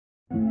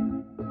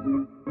Hello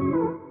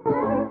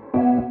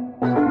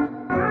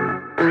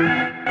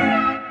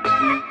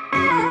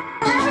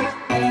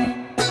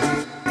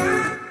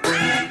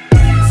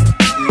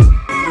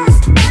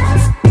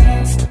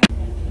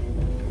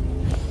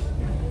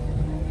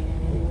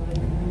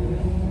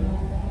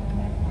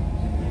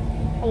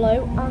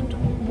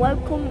and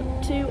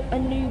welcome to a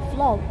new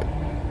vlog.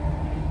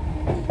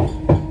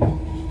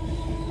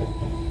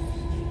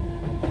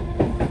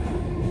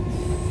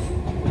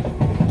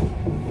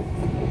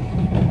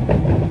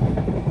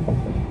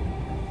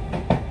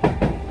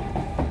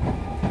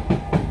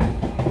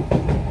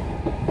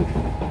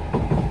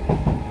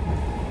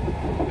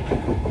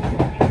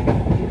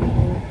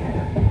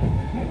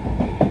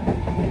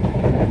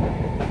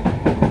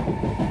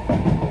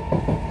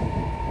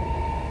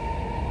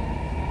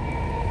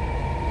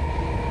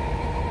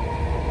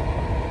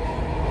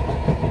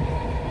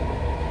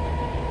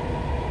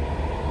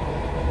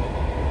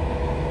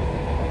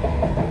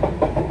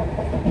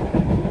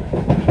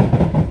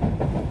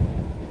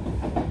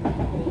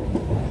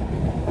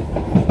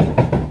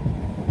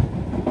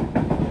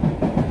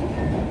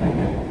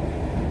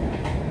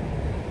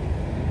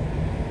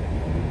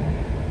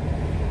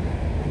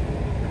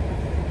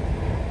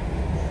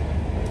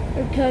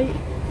 Okay,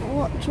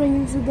 what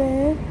trains are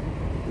there?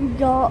 We've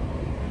got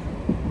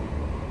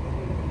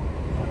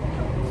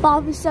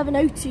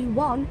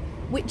 57021,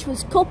 which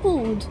was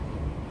coupled.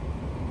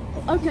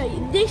 Okay,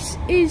 this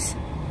is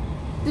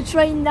the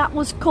train that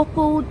was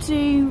coupled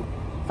to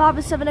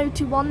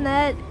 57021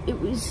 there. It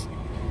was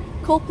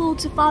coupled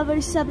to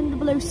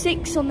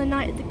 507006 on the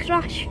night of the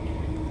crash.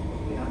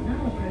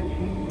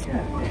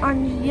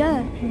 And yeah,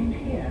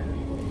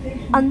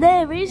 and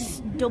there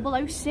is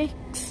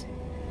 006.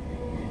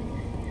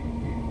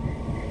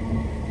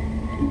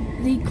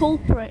 The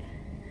culprit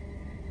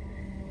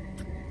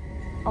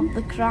of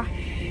the crash.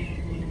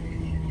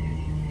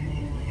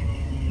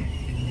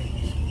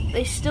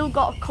 They still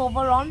got a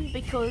cover on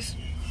because,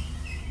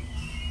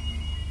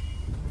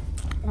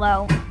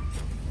 well,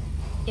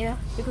 yeah,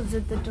 because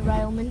of the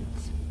derailment.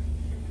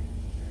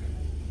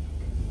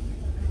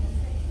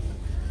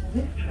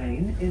 This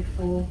train is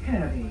for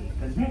Kirby.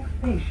 The next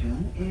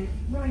station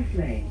is Rice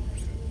Lane.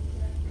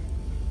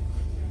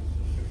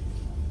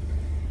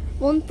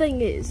 One thing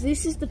is,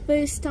 this is the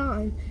first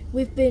time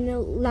we've been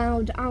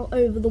allowed out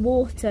over the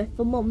water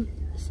for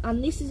months,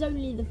 and this is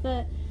only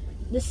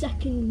the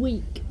second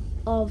week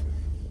of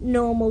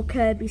normal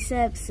Kirby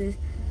services.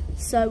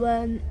 So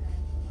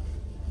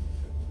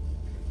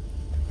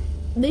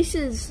this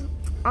is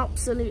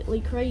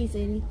absolutely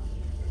crazy.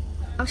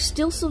 I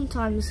still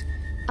sometimes,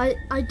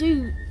 I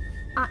do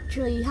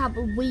actually have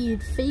a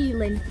weird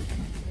feeling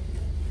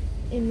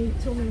in my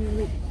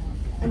tummy,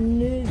 a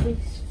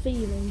nervous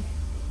feeling.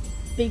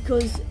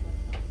 Because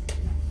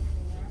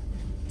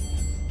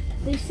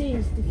this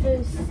is the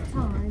first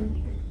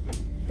time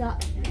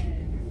that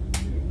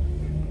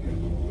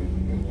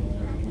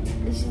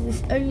this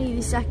is only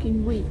the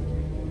second week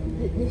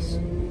that this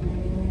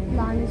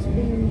line has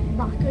been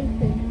back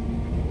open.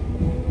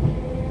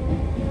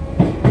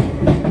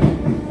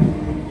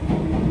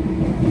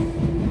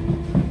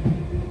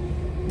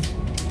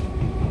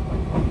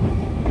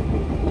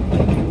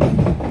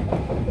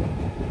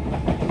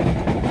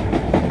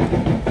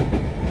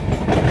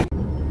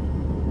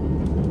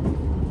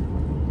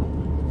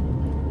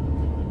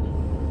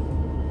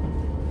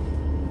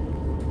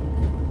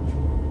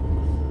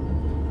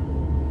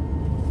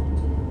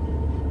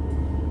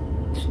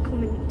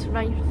 Coming to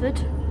Rainford.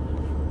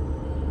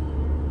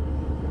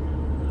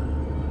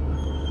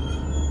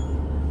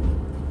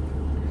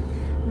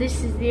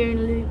 This is the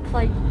only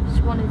place,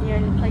 one of the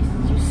only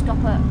places you stop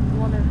at,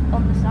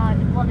 on the side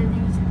of one of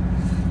these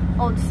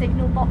old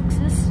signal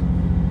boxes.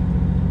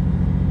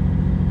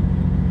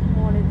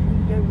 One of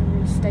the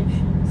only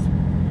stations.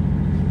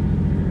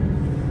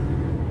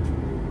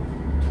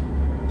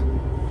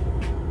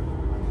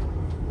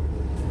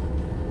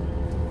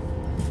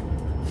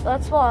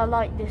 That's why I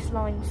like this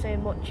line so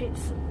much.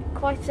 It's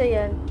quite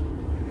a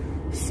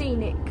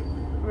scenic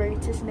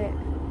route, isn't it?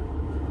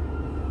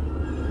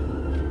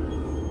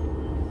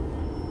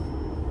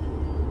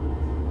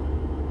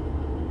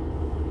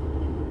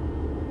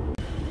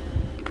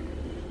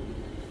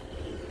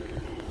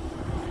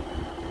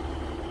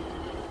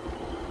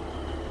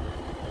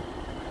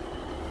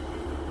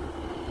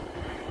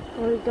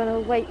 We're gonna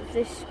wait for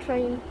this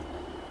train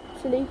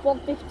to leave.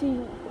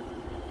 1:50,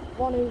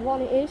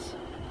 1:01 it is.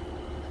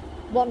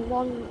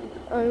 110,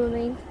 I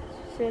mean,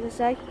 so to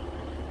say.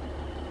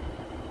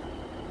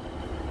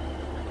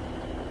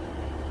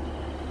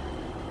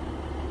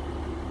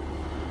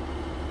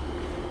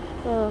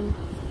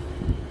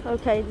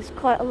 Okay, there's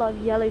quite a lot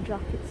of yellow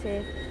jackets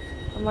here.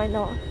 I might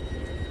not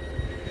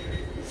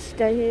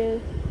stay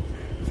here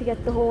to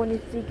get the horn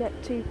if they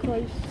get too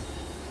close.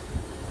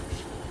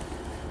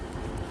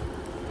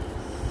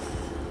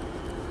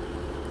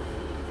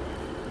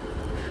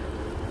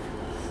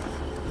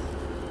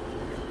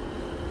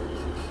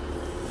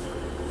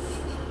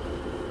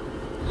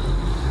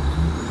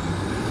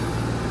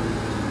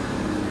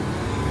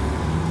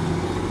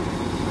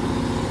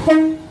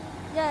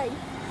 Yay.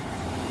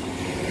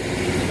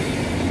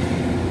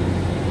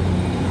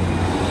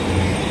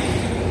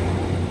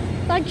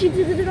 Thank you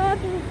to the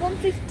driver of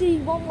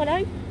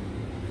 15110.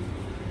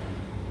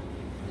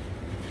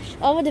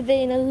 I would have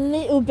been a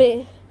little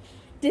bit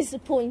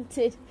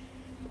disappointed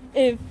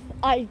if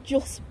I'd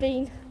just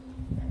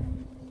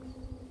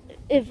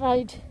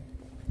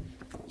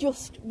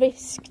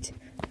risked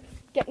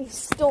getting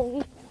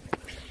stung.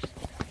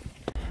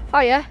 Oh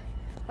yeah.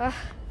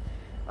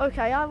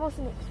 Okay, I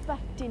wasn't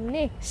expecting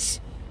this,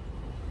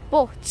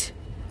 but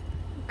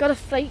got a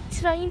freight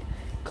train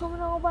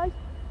coming our way.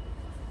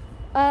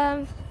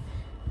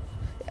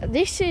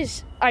 This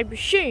is, I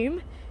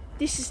presume,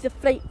 this is the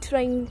freight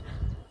train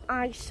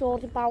I saw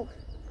about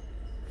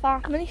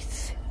 5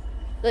 minutes.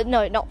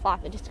 No, not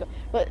 5 minutes ago,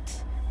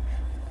 but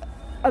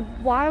a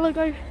while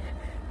ago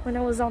when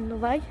I was on the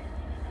way.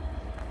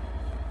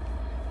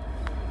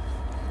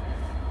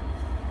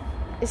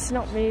 It's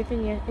not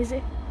moving yet, is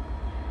it?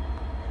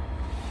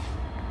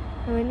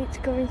 And when it's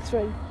going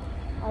through,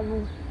 I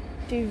will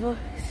do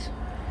this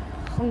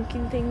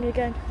honking thing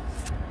again.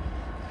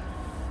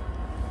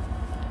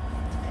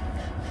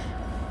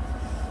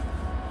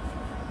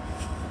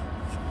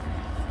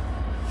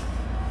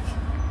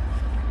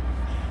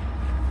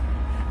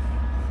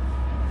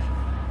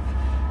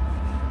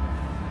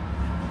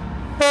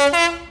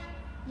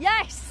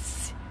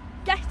 Yes!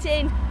 Get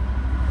in!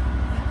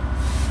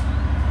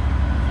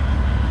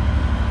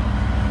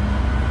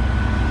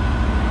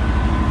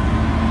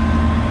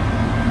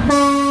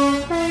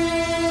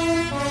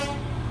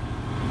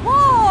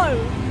 Whoa!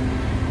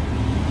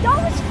 That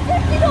was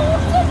freaking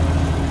awesome!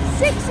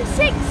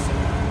 606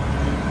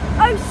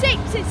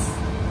 06 is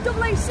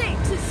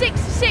 006 and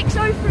 606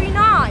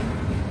 039.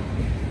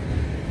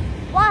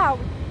 Wow,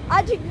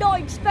 I did not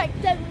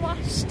expect them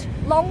last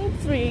long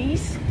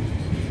threes.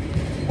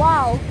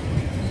 Wow,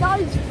 that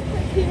is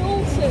freaking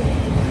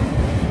awesome.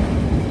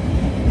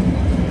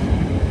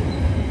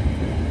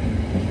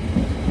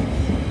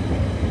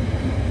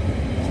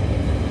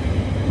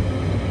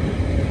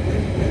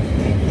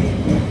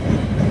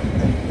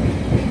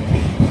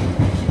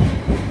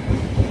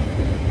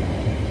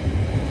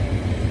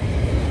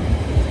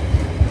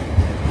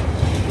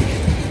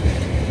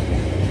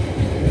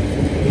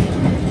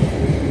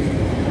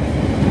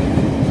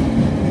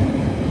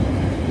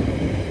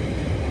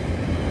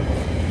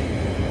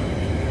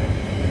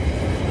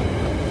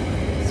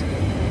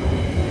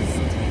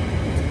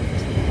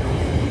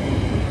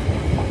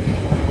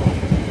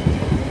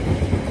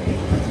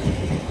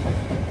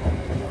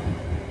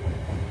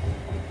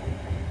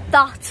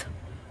 That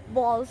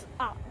was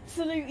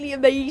absolutely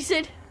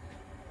amazing.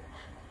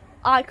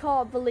 I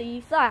can't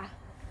believe that.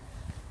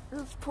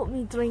 Let's put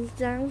my drink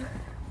down.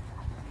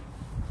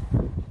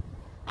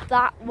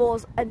 That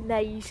was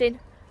amazing.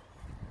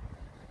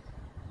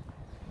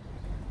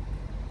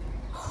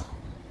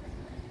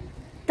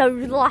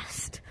 Those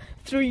last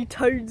 3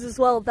 tones as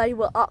well, they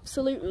were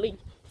absolutely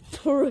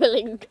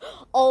thrilling.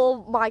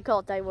 Oh my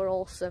god, they were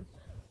awesome.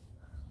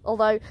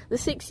 Although the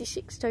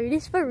 66 tone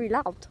is very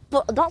loud,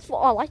 but that's what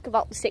I like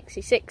about the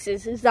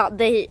 66s, is that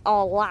they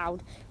are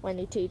loud when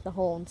they toot the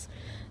horns.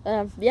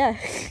 Yeah,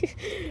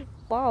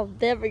 wow,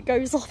 there it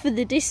goes off in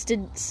the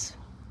distance,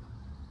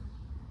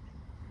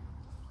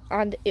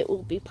 and it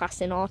will be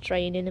passing our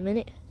train in a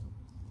minute.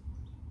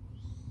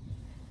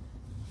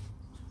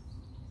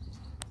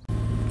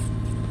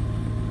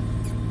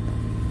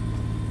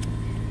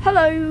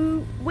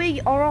 Hello, we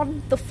are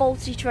on the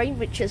faulty train,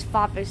 which is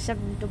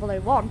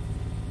 507001.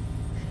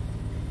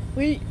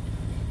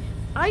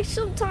 I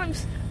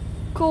sometimes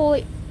call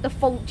it the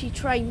faulty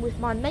train with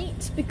my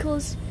mates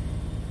because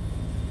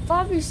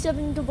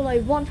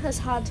 507001 has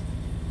had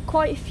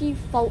quite a few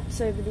faults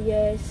over the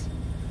years.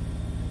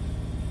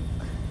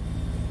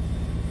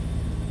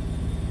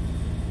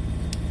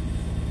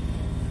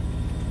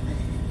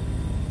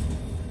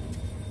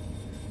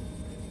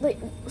 Like,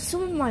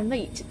 some of my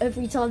mates,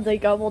 every time they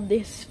go on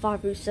this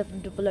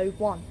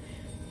 507001,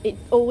 it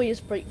always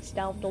breaks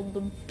down on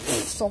them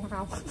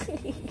somehow.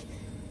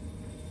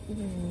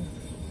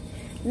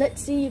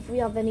 Let's see if we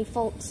have any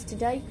faults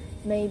today.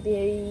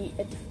 Maybe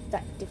a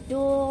defective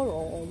door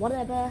or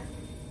whatever.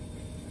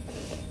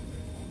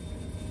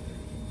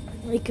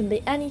 It can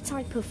be any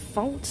type of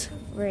fault,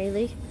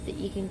 really, that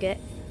you can get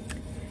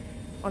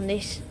on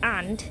this.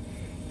 And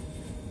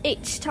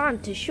it's time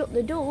to shut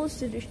the doors,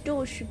 so the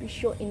doors should be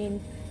shutting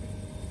in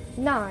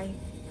 9,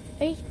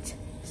 8,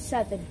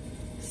 7,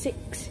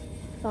 6,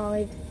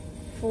 5,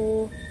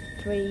 4,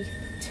 3,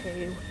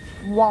 2,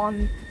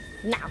 1,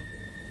 now.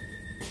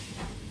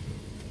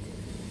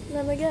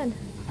 Then again.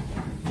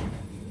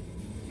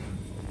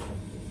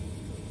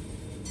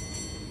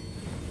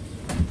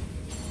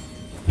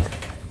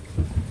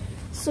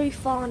 So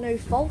far, no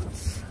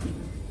faults.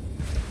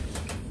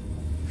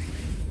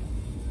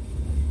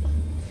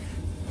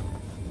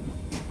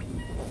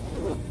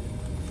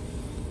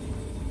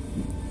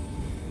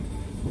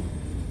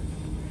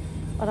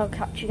 But I'll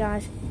catch you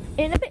guys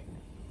in a bit.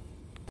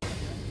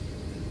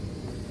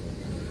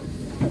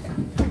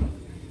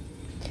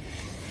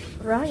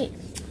 Right,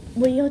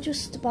 we are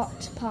just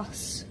about to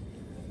pass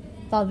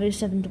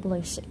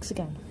 507006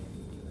 again.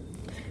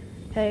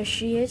 Here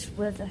she is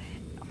with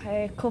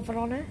her cover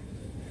on her.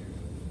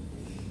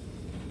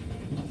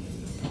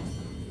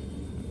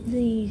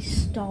 The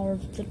star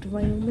of the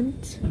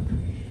derailment,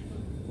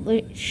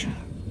 which,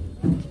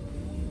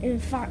 in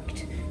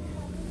fact,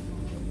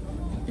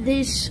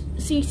 this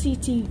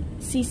CCTV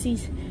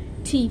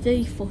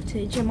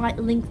footage, I might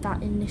link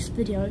that in this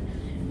video,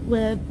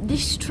 where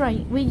this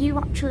train, where you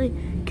actually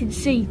can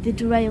see the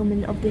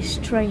derailment of this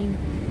train,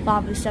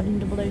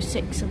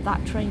 507006, of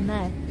that train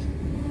there.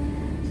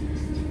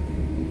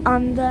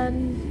 And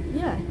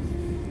yeah,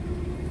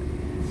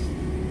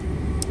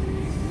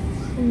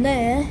 from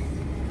there,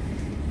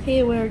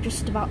 here we're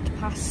just about to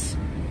pass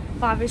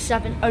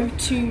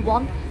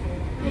 507021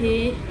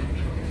 here,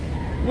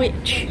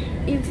 which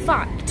in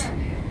fact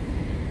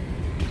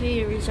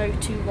here is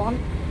 021,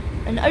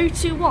 and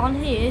 021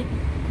 here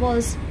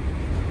was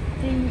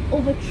the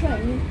other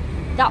train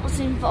that was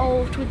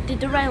involved with the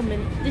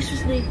derailment. This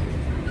was the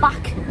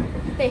back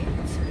bit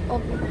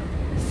of the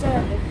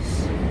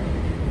service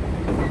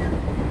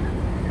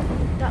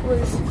that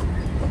was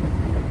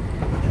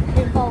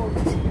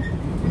involved.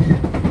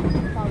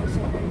 That was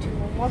what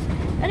 021 was.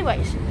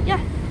 Anyways,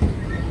 yeah.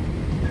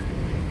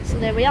 So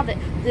there we have it,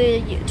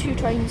 the two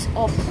trains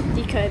of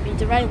the Kirby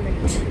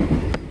derailment.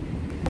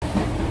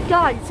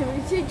 Guys, so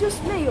is it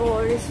just me,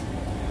 or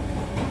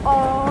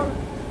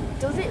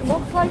does it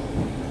look like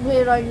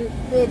we're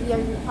the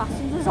only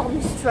passengers on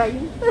this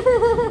train?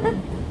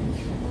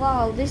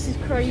 Wow, this is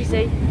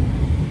crazy.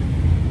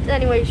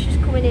 Anyway, she's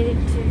coming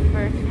into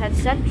Rainford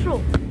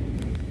Central.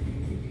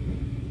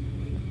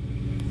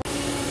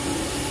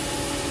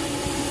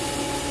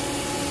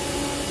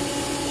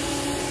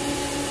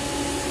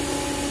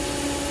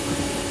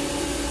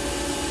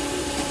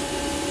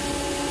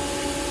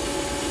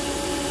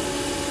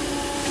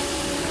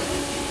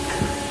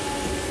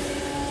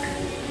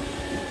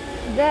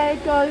 There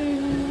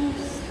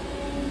goes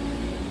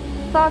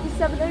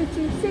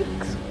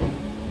 57026.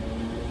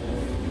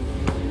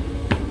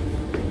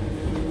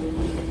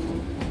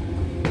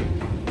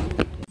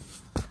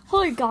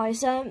 Hi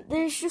guys,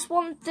 there's just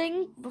one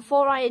thing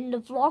before I end the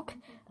vlog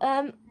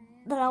that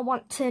I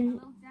want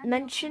to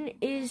mention,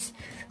 is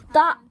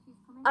that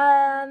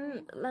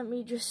let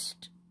me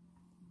just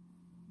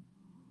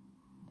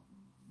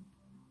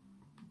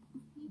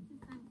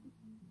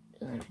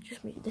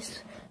mute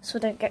this so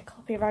I don't get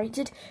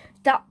copyrighted.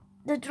 That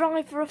the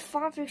driver of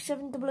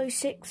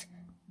 507006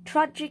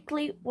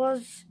 tragically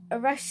was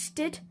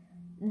arrested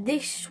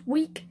this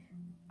week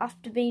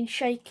after being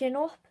shaken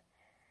up.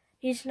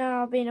 He's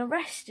now been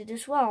arrested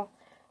as well.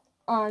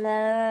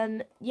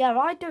 And yeah,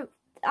 I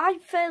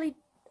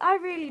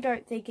really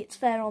don't think it's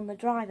fair on the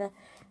driver,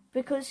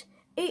 because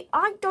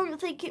I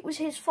don't think it was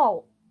his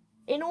fault.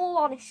 In all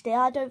honesty,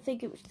 I don't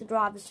think it was the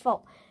driver's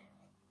fault.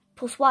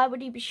 Plus, why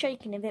would he be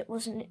shaking if it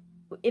wasn't,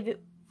 if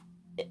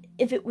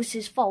it was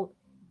his fault?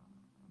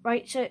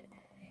 Right, so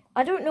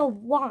I don't know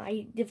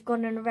why they've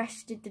gone and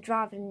arrested the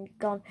driver and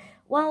gone,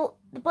 well,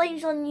 the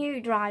blame's on you,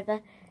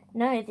 driver.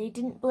 No, they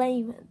didn't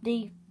blame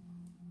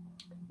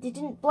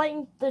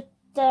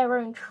their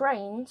own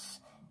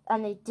trains,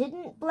 and they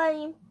didn't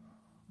blame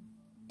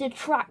the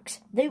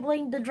tracks. They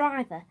blamed the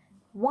driver.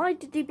 Why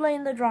did they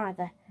blame the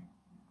driver?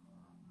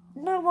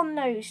 No one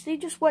knows. They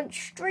just went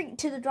straight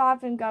to the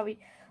driver and going,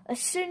 as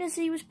soon as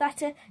he was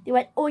better, they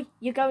went, oi,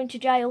 you're going to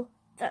jail.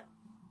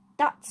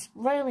 That's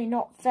really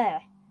not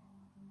fair.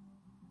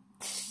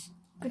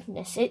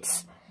 Goodness,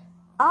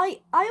 I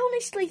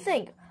honestly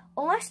think,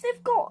 unless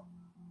they've got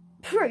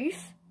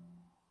proof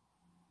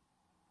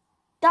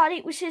that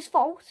it was his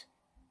fault,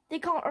 they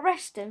can't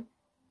arrest him.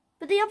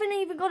 But they haven't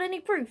even got any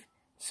proof.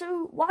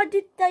 So why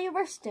did they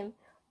arrest him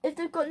if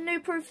they've got no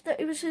proof that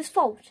it was his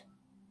fault?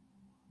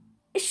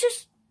 It's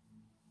just,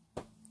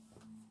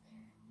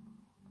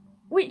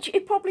 which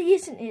it probably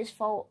isn't his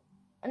fault,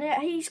 and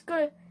he's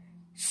gonna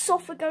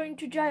suffer going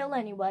to jail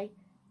anyway.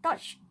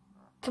 That's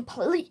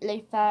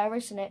completely fair,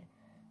 isn't it?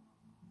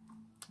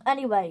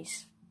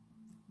 Anyways,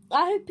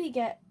 I hope he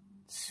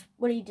gets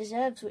what he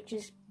deserves, which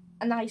is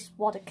a nice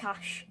wad of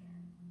cash,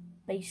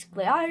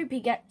 basically. I hope he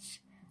gets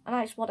a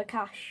nice wad of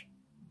cash,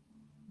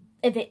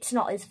 if it's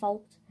not his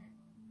fault.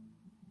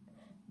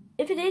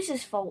 If it is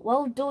his fault,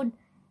 well done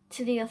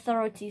to the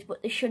authorities,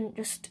 but they shouldn't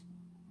just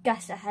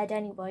guess ahead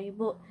anyway.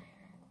 But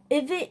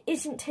if it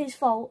isn't his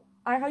fault,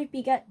 I hope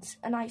he gets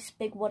a nice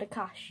big wad of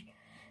cash,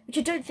 which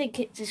I don't think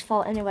it's his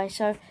fault anyway.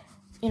 So,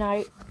 you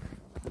know,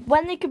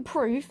 when they can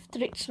prove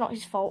that it's not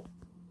his fault,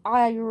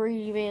 I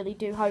really, really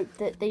do hope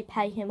that they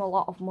pay him a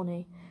lot of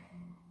money,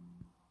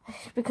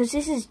 because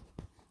this is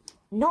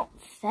not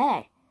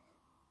fair.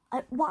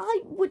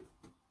 Why would...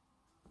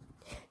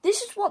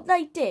 This is what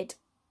they did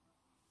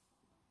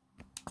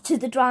to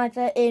the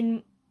driver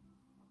in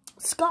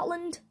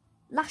Scotland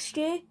last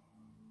year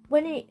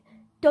when it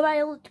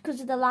derailed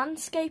because of the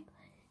landscape.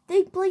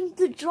 They blamed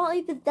the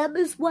driver them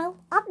as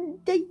well,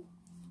 and they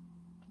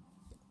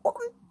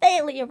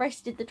unfairly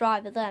arrested the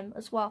driver them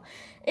as well.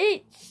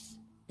 It's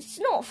it's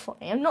not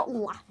funny. I'm not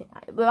laughing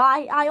at it, but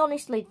I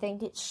honestly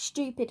think it's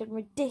stupid and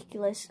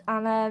ridiculous,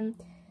 and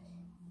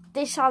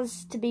this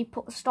has to be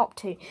put a stop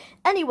to.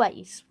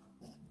 Anyways,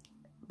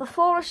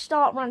 before I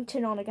start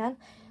ranting on again,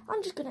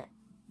 I'm just gonna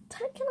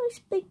take a nice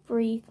big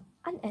breathe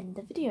and end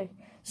the video.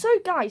 So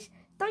guys,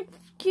 thank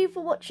you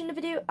for watching the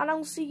video, and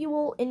I'll see you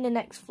all in the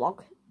next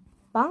vlog.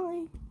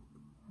 Bye.